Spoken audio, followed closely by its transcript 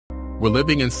We're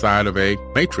living inside of a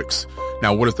matrix.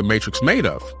 Now, what is the matrix made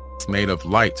of? It's made of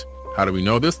light. How do we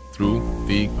know this? Through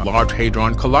the Large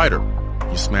Hadron Collider.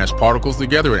 You smash particles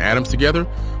together and atoms together,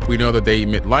 we know that they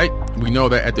emit light. We know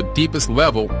that at the deepest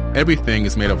level, everything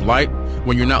is made of light.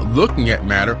 When you're not looking at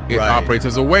matter, it operates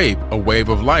as a wave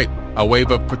of light, a wave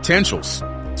of potentials.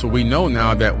 So we know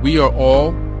now that we are all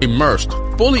immersed,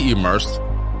 fully immersed,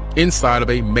 inside of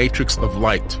a matrix of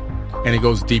light. And it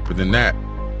goes deeper than that.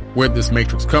 Where did this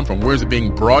matrix come from? Where is it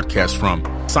being broadcast from?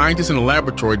 Scientists in the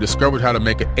laboratory discovered how to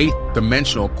make an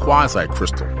 8th-dimensional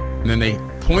quasi-crystal. And then they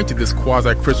pointed this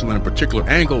quasi-crystal in a particular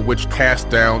angle, which cast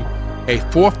down a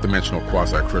 4th-dimensional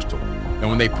quasi-crystal. And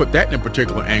when they put that in a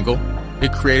particular angle,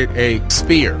 it created a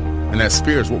sphere. And that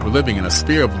sphere is what we're living in, a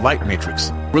sphere of light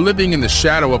matrix. We're living in the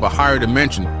shadow of a higher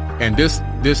dimension. And this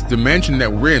dimension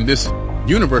that we're in, this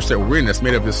universe that we're in that's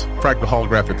made of this fractal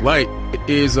holographic light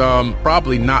is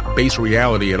probably not base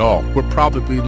reality at all. We're probably